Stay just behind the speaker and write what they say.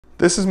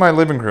This is my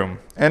living room,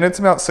 and it's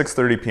about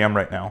 6:30 p.m.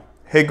 right now.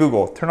 Hey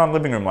Google, turn on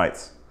living room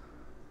lights.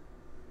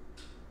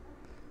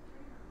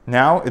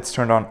 Now it's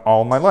turned on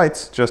all my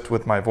lights just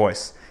with my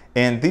voice.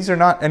 And these are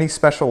not any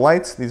special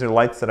lights. These are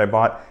lights that I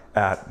bought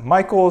at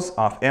Michael's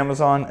off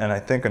Amazon and I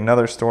think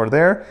another store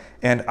there.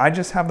 And I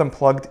just have them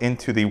plugged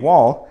into the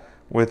wall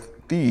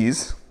with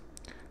these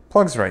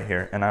plugs right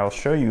here. And I will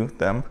show you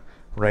them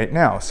right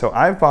now. So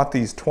I've bought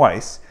these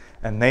twice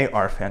and they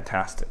are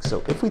fantastic.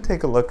 So if we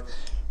take a look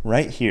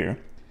right here,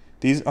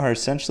 these are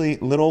essentially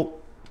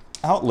little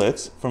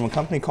outlets from a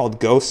company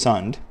called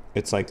Gosund.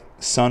 It's like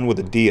sun with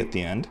a D at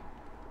the end.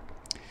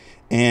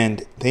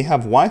 And they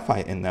have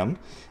Wi-Fi in them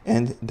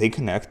and they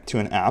connect to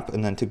an app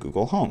and then to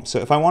Google Home. So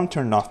if I want to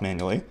turn it off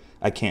manually,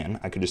 I can.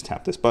 I could just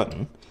tap this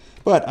button.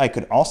 But I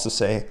could also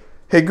say,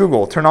 hey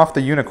Google, turn off the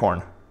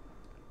unicorn.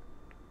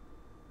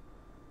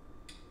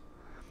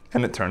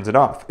 And it turns it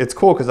off. It's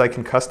cool because I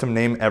can custom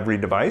name every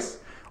device,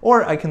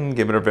 or I can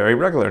give it a very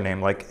regular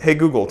name like, hey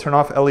Google, turn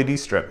off LED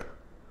strip.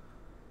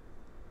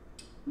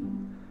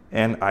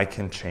 And I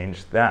can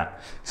change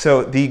that.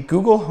 So the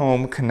Google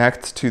Home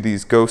connects to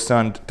these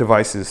Gosund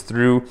devices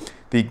through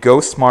the Go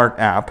Smart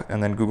app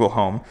and then Google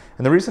Home.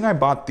 And the reason I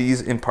bought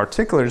these in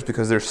particular is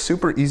because they're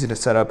super easy to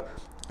set up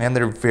and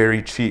they're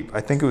very cheap.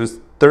 I think it was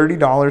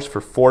 $30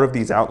 for 4 of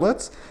these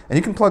outlets, and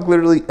you can plug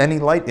literally any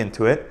light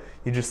into it.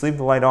 You just leave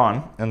the light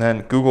on and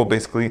then Google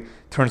basically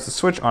turns the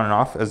switch on and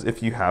off as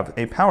if you have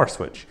a power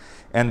switch.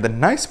 And the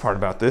nice part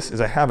about this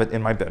is I have it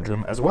in my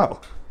bedroom as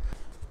well.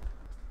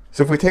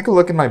 So if we take a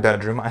look in my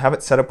bedroom, I have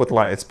it set up with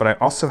lights, but I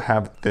also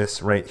have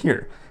this right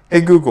here. Hey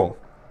Google,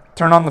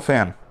 turn on the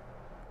fan.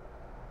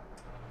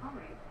 All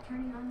right,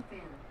 turning on the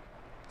fan.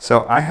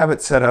 So I have it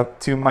set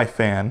up to my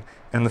fan,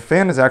 and the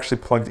fan is actually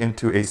plugged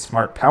into a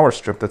smart power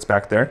strip that's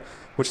back there,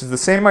 which is the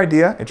same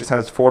idea. It just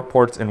has 4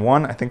 ports in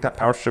one. I think that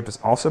power strip is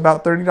also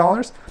about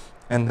 $30.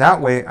 And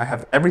that way I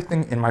have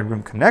everything in my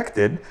room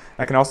connected.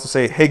 I can also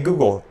say, hey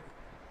Google,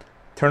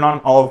 turn on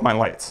all of my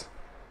lights.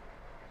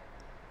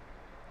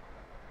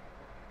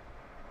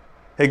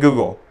 Hey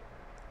Google,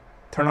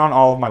 turn on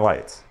all of my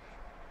lights.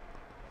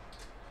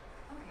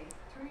 Okay,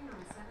 turning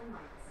on 7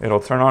 lights.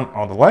 It'll turn on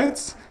all the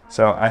lights.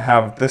 So I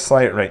have this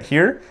light right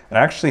here, and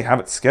I actually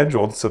have it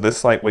scheduled so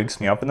this light wakes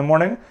me up in the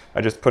morning.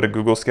 I just put a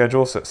Google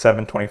schedule, so at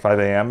 7:25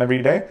 a.m.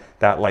 every day,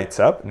 that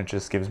lights up and it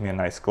just gives me a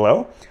nice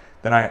glow.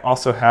 Then I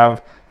also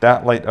have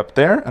that light up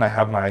there, and I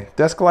have my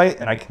desk light,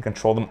 and I can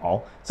control them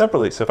all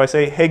separately. So if I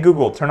say, hey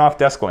Google, turn off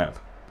desk lamp.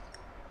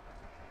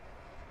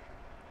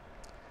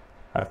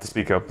 I have to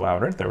speak up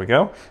louder, there we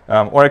go.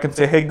 Or I can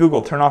say, hey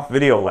Google, turn off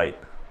video light.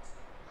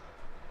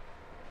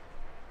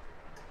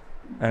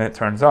 And it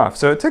turns off.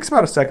 So it takes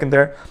about a second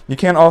there. You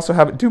can also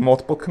have it do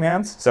multiple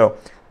commands. So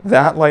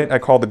that light I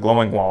call the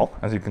glowing wall.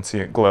 As you can see,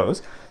 it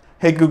glows.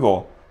 Hey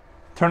Google,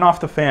 turn off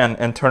the fan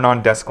and turn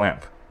on desk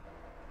lamp.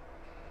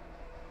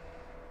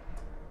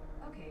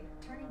 Okay,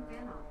 turning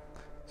fan off.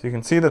 So you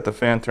can see that the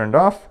fan turned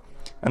off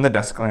and the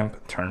desk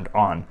lamp turned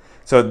on.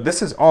 So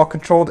this is all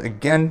controlled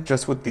again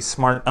just with these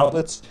smart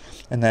outlets.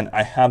 And then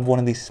I have one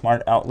of these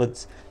smart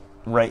outlets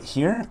right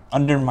here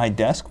under my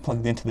desk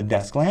plugged into the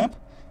desk lamp.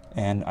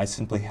 And I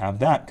simply have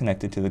that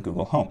connected to the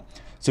Google Home.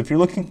 So if you're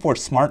looking for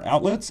smart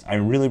outlets, I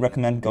really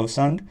recommend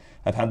Gosund.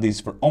 I've had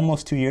these for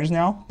almost 2 years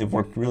now. They've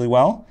worked really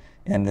well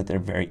and that they're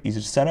very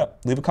easy to set up.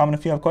 Leave a comment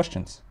if you have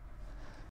questions.